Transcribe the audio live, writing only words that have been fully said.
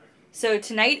So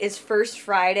tonight is First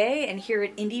Friday, and here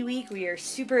at Indie Week, we are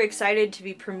super excited to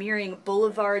be premiering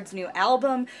Boulevard's new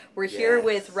album. We're here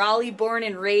with Raleigh-born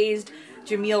and raised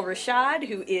Jamil Rashad,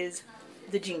 who is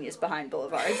the genius behind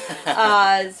Boulevard.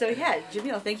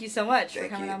 Jamil, thank you so much for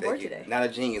coming on board today. Not a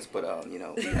genius, but I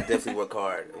definitely work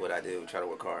hard at what I do. Try to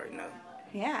work hard,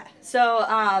 Yeah. So,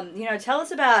 tell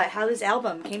us about how this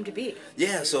album came to be.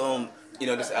 Yeah. So,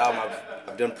 this album,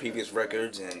 I've done previous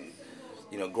records, and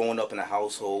growing up in a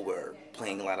household where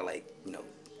playing a lot of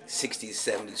 60s,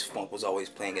 70s funk was always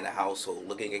playing in the household.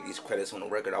 Looking at these credits on the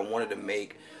record, I wanted to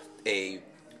make a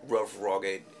rough,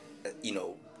 rugged,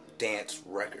 dance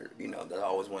record, that I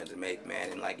always wanted to make,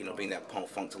 man, and bring that punk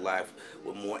funk to life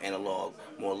with more analog,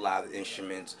 more live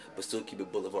instruments, but still keep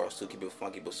it Boulevard, still keep it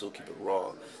funky, but still keep it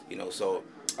raw, So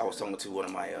I was talking to one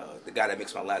of my, the guy that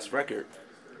mixed my last record.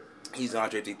 He's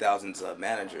Andre 3000's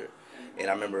manager, and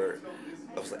I remember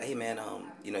I was like, hey man,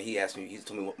 he asked me, he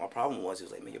told me what my problem was. He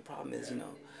was like, man, your problem is,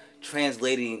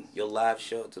 translating your live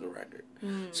show to the record.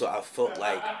 So I felt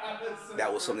like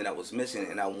that was something that was missing,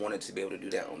 and I wanted to be able to do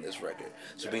that on this record.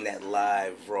 So bring that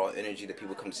live, raw energy that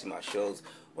people come to see my shows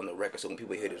on the record. So when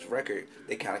people hear this record,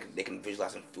 they can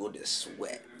visualize and feel this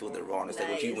sweat, feel the rawness.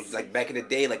 Nice. Like back in the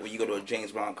day, like when you go to a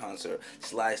James Brown concert,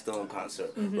 Sly Stone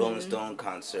concert, Rolling Stone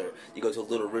concert, you go to a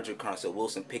Little Richard concert,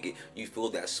 Wilson Pickett, you feel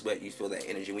that sweat, you feel that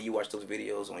energy. When you watch those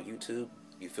videos on YouTube,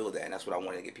 you feel that, and that's what I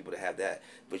wanted to get people to have, that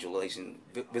visualization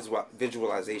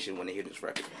when they hear this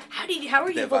record. How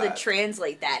are you able to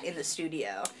translate that in the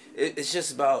studio? It's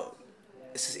just about,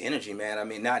 it's just energy, man. I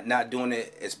mean, not doing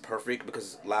it as perfect,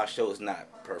 because live show is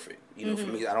not perfect. For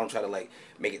me, I don't try to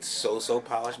make it so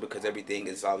polished, because everything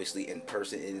is obviously in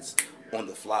person. It's on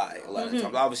the fly a lot of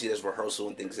times. Obviously, there's rehearsal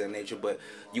and things of that nature, but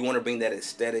you want to bring that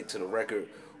aesthetic to the record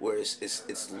where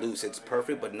it's loose, it's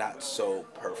perfect, but not so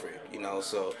perfect.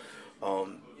 So.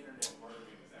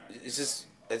 It's just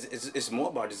it's more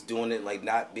about just doing it,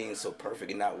 not being so perfect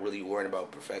and not really worrying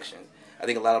about perfection. I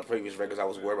think a lot of previous records I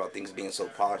was worried about things being so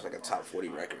polished, like a top 40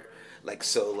 record,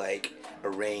 so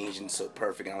arranged and so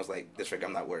perfect. And I was like, this record,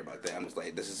 I'm not worried about that. I'm just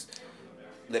like, this is,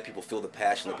 let people feel the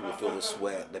passion, let people feel the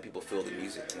sweat, let people feel the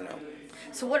music.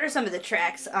 So what are some of the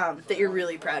tracks that you're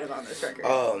really proud of on this record?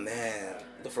 Oh man,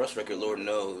 the first record, Lord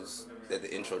Knows, that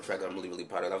the intro track I'm really, really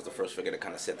proud of. That was the first record that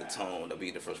kind of set the tone. That'll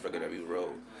be the first record that we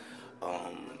wrote.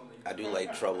 I do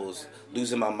like Troubles.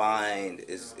 Losing My Mind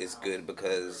is good,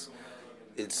 because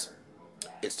it's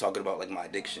talking about my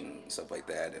addiction and stuff like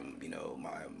that, and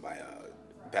my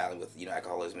battling with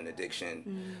alcoholism and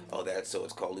addiction, all that. So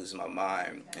it's called Losing My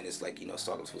Mind, and it's starting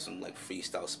with some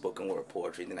freestyle spoken word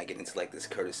poetry. Then I get into this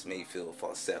Curtis Mayfield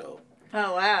falsetto.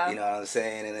 Oh wow! You know what I'm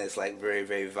saying? And it's very,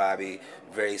 very vibey,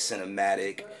 very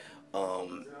cinematic.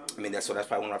 That's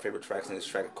probably one of my favorite tracks in this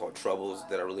track, called Troubles,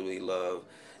 that I really, really love.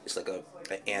 It's an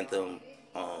anthem.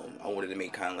 I wanted to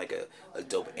make kind of a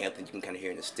dope anthem you can kind of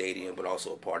hear in the stadium, but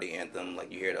also a party anthem,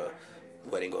 like you hear at a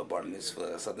wedding or a bar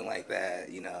mitzvah or something like that.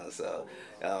 So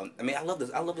I love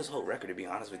this. I love this whole record, to be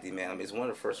honest with you, man. It's one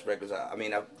of the first records. I've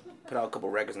put out a couple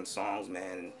records and songs,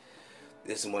 man. And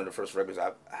this is one of the first records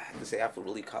I have to say I feel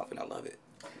really confident. I love it.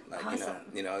 Awesome.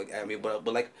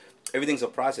 But everything's a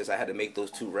process. I had to make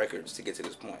those 2 records to get to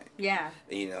this point. Yeah.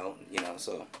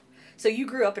 So. So you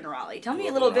grew up in Raleigh. Tell me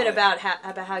a little bit about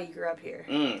how you grew up here.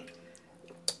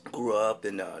 Grew up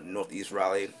in Northeast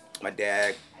Raleigh. My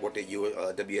dad worked at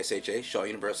WSHA, Shaw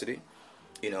University.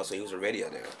 So he was a radio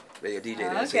DJ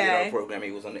there. Okay. So he did our program. He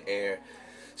was on the air.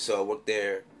 So I worked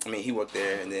there. He worked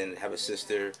there, and then have a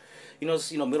sister.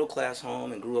 Middle class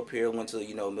home, and grew up here. Went to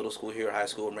middle school here, high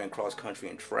school, ran cross country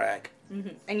and track.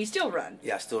 And you still run?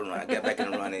 Yeah, I still run. I got back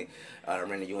into running. I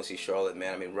ran at UNC Charlotte,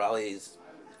 man. Raleigh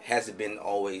hasn't been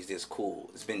always this cool.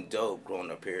 It's been dope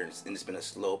growing up here, and it's been a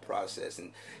slow process.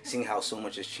 And seeing how so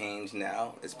much has changed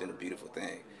now, it's been a beautiful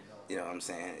thing. You know what I'm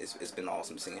saying? It's been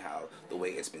awesome seeing how the way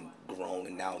it's been grown,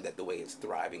 and now that the way it's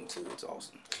thriving too, it's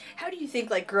awesome. How do you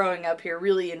think growing up here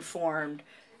really informed?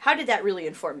 How did that really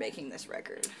inform making this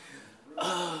record?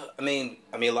 A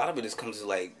lot of it just comes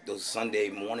to those Sunday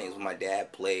mornings when my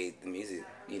dad played the music.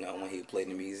 When he played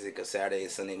the music, or Saturday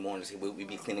and Sunday mornings, we'd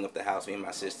be cleaning up the house, me and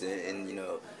my sister, and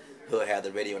he'll have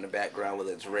the radio in the background,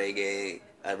 whether it's a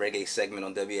reggae segment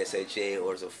on WSHA,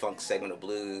 or it's a funk segment of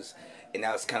blues. And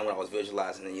that was kind of what I was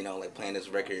visualizing, playing this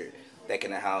record back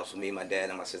in the house with me, my dad,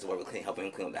 and my sister, while we were helping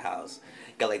him clean up the house.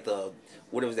 Got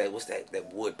what's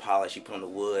that wood polish you put on the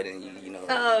wood, and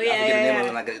Oh yeah, I forget the name of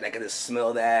it, and I could just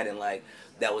smell that, and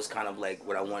that was kind of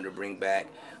what I wanted to bring back,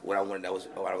 what I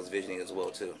was visioning as well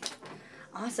too.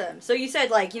 Awesome. So you said,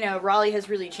 like, Raleigh has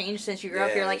really changed since you grew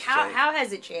up here. Like, how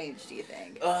has it changed, do you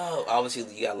think? Oh,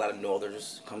 obviously you got a lot of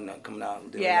Northerners coming out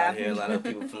and doing out here. A lot of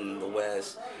people from the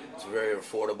West. It's very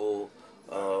affordable.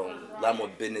 A lot more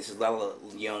businesses, a lot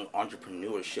of young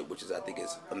entrepreneurship, which I think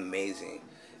is amazing.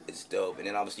 It's dope. And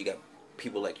then obviously you got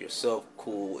people like yourself,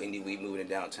 cool indie weed moving in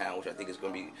downtown, which I think is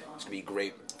gonna be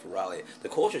great for Raleigh. The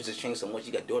culture's just changed so much.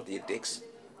 You got Dorothea Dix,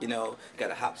 you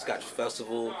got a hopscotch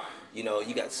festival. You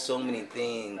got so many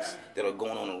things that are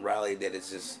going on in Raleigh that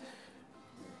it's just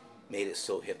made it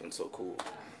so hip and so cool.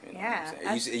 You know what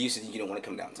I'm saying? It used to you didn't want to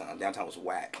come downtown. Downtown was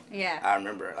whack. Yeah. I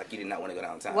remember, like, you did not want to go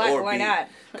downtown. Why not?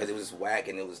 Because it was whack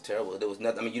and it was terrible. There was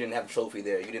nothing. I mean, you didn't have a trophy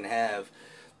there. You didn't have,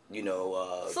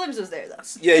 Slims was there, though.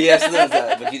 Yeah, Slims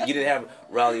there. But you didn't have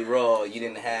Raleigh Raw. You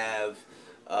didn't have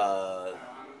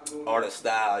Art of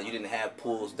Style. You didn't have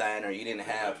Pools Diner. You didn't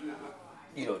have,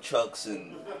 Chuck's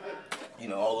and,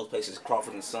 all those places,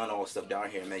 Crawford and Son, all the stuff down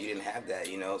here, man. You didn't have that,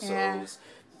 so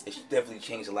it's definitely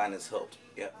changed a lot and it's helped.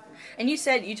 Yeah. And you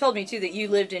told me too that you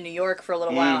lived in New York for a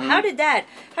little while. How did that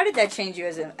change you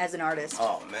as an artist?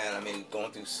 Oh man, I mean,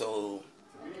 going through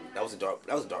that was a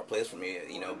dark place for me,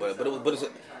 but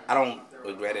I don't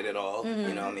regret it at all.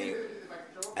 I mean,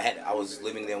 I was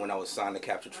living there when I was signed to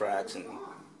Capture Tracks, and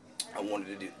I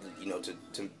wanted to do,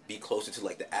 to be closer to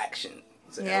like the action.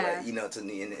 So LA,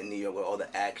 in New York, where all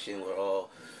the action, where all,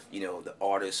 the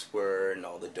artists were, and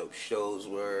all the dope shows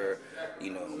were,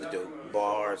 the dope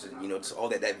bars, and, just all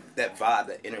that vibe,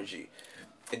 that energy.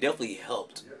 It definitely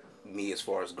helped me as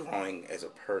far as growing as a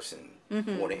person,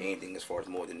 more than anything,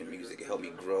 more than the music. It helped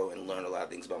me grow and learn a lot of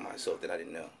things about myself that I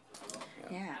didn't know.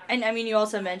 Yeah. And, I mean, you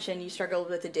also mentioned you struggled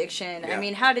with addiction. Yeah. I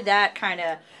mean, how did that kind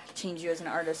of change you as an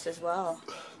artist as well?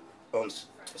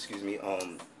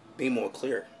 Being more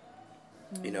clear.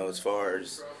 As far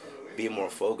as being more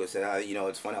focused. And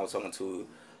it's funny, I was talking to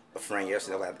a friend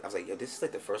yesterday. I was like, yo, this is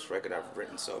like the first record I've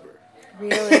written sober.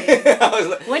 Really? I was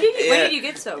like, when did you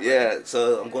get sober? Yeah,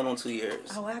 so I'm going on 2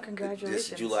 years. Oh wow, congratulations.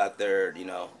 This July 3rd,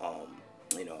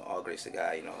 all grace to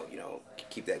God,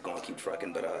 keep that going, keep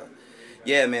trucking. But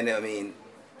yeah, man, I mean,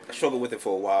 I struggled with it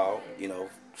for a while,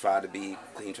 try to be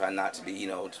clean, try not to be,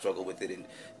 struggle with it and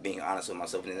being honest with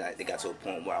myself. And then it got to a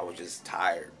point where I was just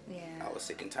tired. Yeah. I was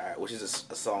sick and tired, which is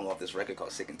a song off this record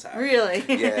called Sick and Tired. Really?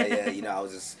 Yeah. I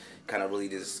was just kind of really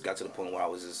just got to the point where I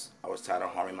was tired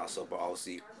of harming myself, but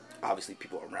obviously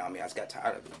people around me, I just got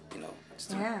tired of it, I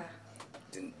just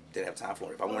didn't have time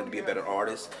for it. If I wanted to be a better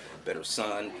artist, better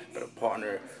son, better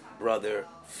partner, brother,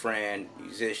 friend,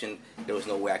 musician, there was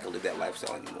no way I could live that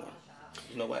lifestyle anymore.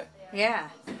 There's no way. Yeah.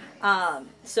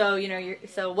 So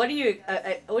what are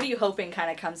you hoping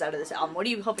kind of comes out of this album? What are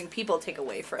you hoping people take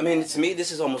away from it? I mean, to me, this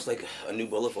is almost like a new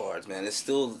Boulevards, man. It's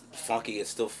still funky. It's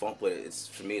still funk, but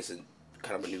for me, it's a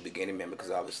kind of a new beginning, man.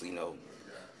 Because obviously,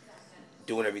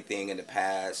 doing everything in the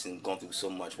past and going through so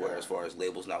much, where as far as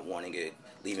labels not wanting it,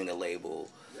 leaving a label,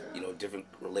 different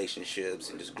relationships,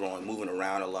 and just growing, moving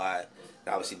around a lot.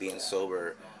 And obviously, being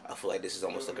sober, I feel like this is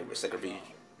almost like a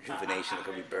rejuvenation, like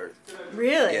a rebirth.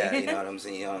 Really? Yeah, you know what I'm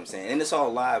saying. And it's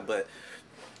all live, but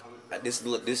it's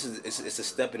a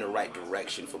step in the right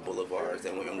direction for Boulevards,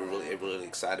 and we're really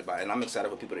excited about it. And I'm excited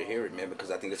for people to hear it, man, because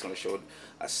I think it's going to show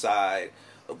a side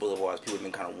of Boulevards people have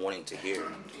been kind of wanting to hear.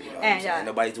 And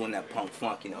nobody's doing that punk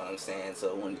funk, you know what I'm saying?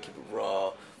 So I wanted to keep it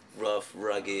raw, rough,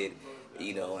 rugged,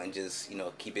 and just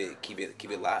keep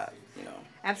it live,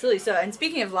 Absolutely. So, and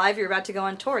speaking of live, you're about to go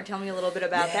on tour. Tell me a little bit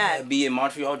about that. Be in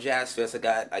Montreal Jazz Fest. I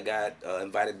got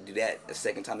invited to do that a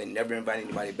second time. They never invited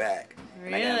anybody back.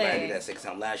 Really? And I got invited to do that second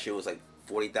time. Last year was like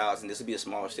 40,000. This would be a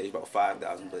smaller stage, about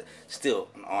 5,000. But still,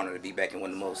 I'm honored to be back in one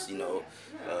of the most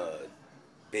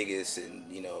biggest and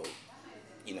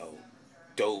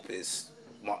dopest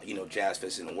jazz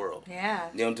fest in the world. Yeah.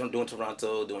 Doing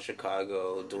Toronto, doing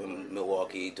Chicago, doing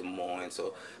Milwaukee, Des Moines.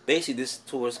 So basically, this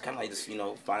tour is kind of like just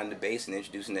finding the bass and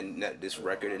introducing this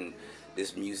record and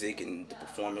this music and the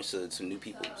performance to new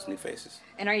people, to new faces.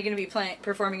 And are you going to be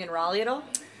performing in Raleigh at all?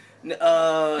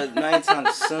 Not anytime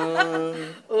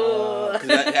soon. Cause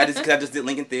I just did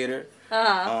Lincoln Theater.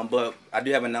 But I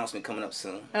do have an announcement coming up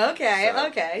soon. Okay.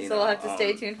 So we'll have to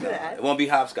stay tuned for that. It won't be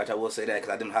hopscotch, I will say that, because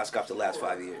I did hopscotch the last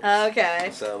 5 years.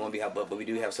 Okay. So it won't be but we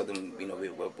do have something,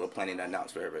 we're planning to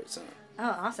announce very, very soon.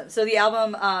 Oh, awesome. So the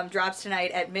album drops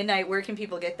tonight at midnight. Where can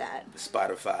people get that?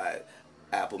 Spotify,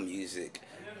 Apple Music,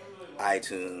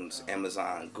 iTunes,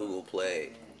 Amazon, Google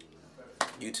Play,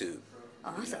 YouTube.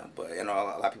 Awesome. But a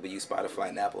lot of people use Spotify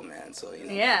and Apple, man. So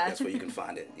that's where you can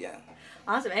find it. Yeah.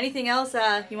 Awesome. Anything else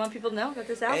you want people to know about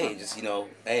this album? Hey, just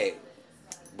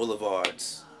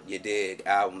Boulevards, You Dig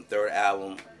album, third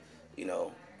album.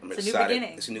 I'm it's excited. A new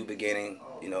beginning. It's a new beginning.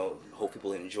 You know, hope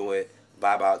people enjoy it,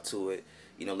 vibe out to it.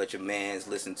 You know, let your mans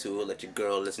listen to it, let your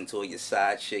girl listen to it, your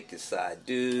side chick, your side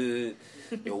dude,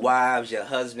 your wives, your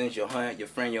husbands, your friend, your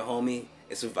homie.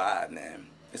 It's a vibe, man.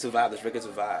 It's a vibe. This record's a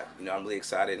vibe. You know, I'm really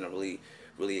excited and I'm really,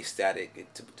 really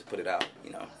ecstatic to put it out.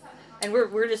 You know. And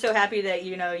we're just so happy that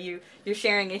you're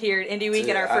sharing it here at Indie Week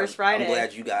at our first Friday. I'm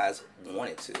glad you guys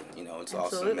wanted to. You know, it's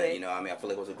awesome, man. You know, I mean, I feel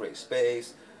like it was a great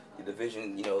space. The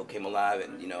vision, you know, came alive,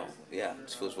 and you know, yeah, it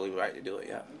just feels really right to do it.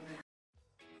 Yeah.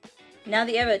 Now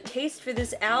that you have a taste for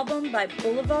this album by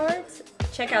Boulevards,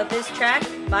 check out this track,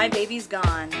 My Baby's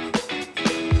Gone.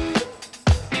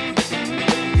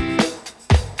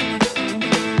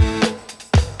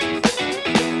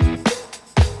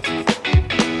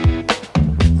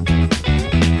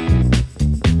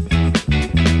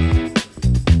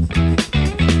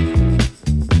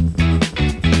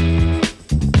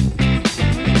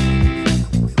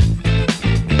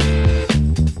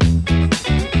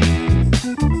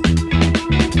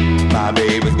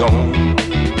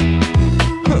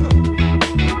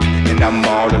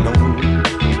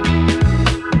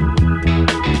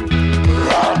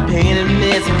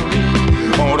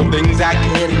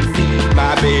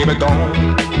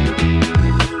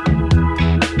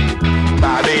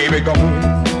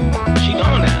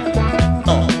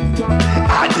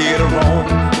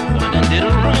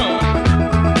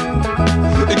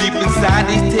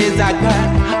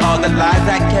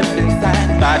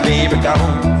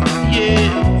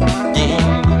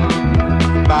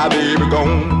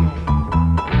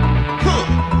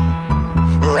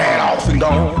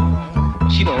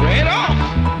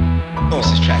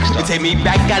 Take me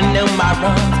back, I know my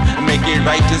wrongs. Make it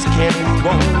right, just can't move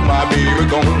on. My baby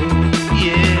gone.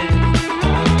 Yeah.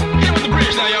 Hit with the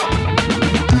bridge now, y'all.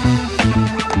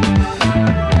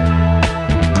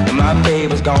 My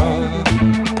baby's gone.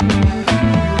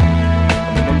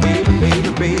 My baby, baby,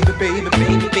 baby, baby,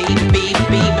 baby, baby, baby,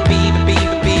 baby, baby,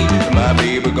 baby, baby. My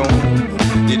baby gone.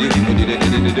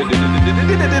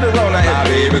 My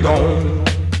baby gone.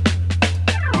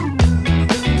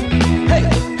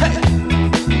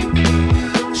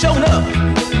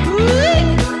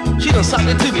 She done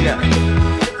something to me now.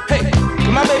 Hey,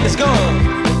 my baby's gone,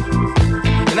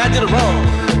 and I did it wrong,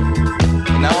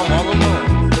 and now I'm all alone.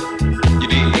 You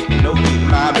didn't know me,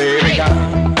 my baby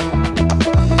gone,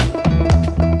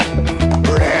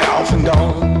 ran off and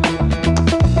gone.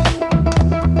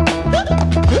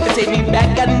 Take me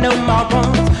back, I know my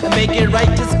wrongs, and make it right,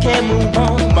 just can't move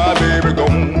on. My baby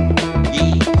gone,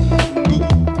 yeah.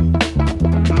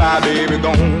 My baby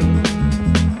gone.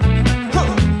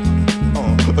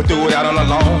 Do it out on the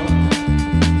lawn.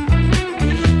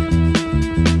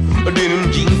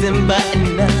 Denim jeans and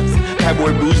button-ups,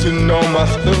 cowboy boots and all my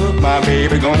stuff. My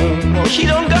baby gone. Oh, she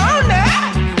done gone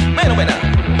now. Man, wait now.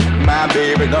 My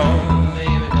baby gone.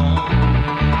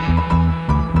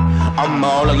 I'm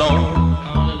all alone.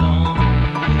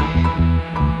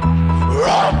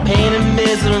 Raw pain and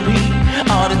misery,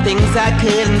 all the things I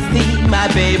couldn't see. My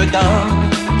baby gone.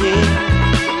 Yeah.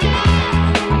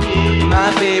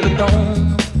 My baby gone.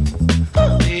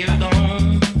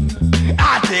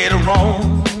 I did it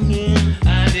wrong.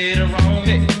 I did it wrong.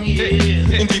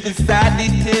 Yeah. And deep inside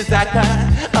these tears I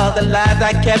cried, all the lies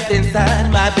I kept inside.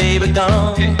 My baby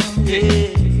gone. Yeah.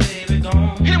 Baby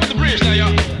gone. Hit it with the bridge now,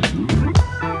 y'all.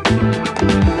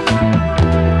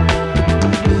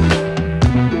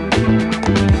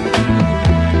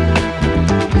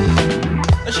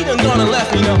 She done gone and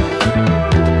left me, you know.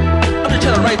 I'm just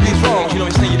trying to right these wrongs, you know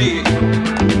what I'm saying? You did.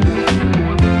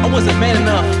 I wasn't man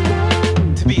enough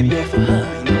to be there for her,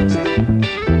 you know what I'm saying?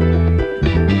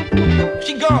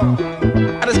 She gone.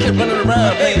 I just kept running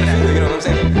around playing with her, you know what I'm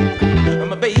saying?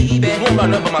 I'm a baby, worrying about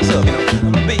nothing but myself, you know.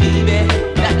 I'm a baby,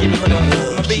 not giving her no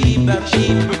love. I'm a baby,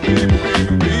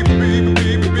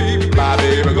 my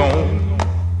baby gone.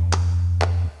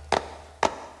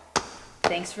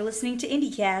 Thanks for listening to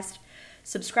IndieCast.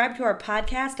 Subscribe to our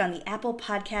podcast on the Apple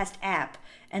Podcast app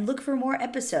and look for more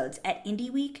episodes at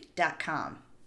indieweek.com.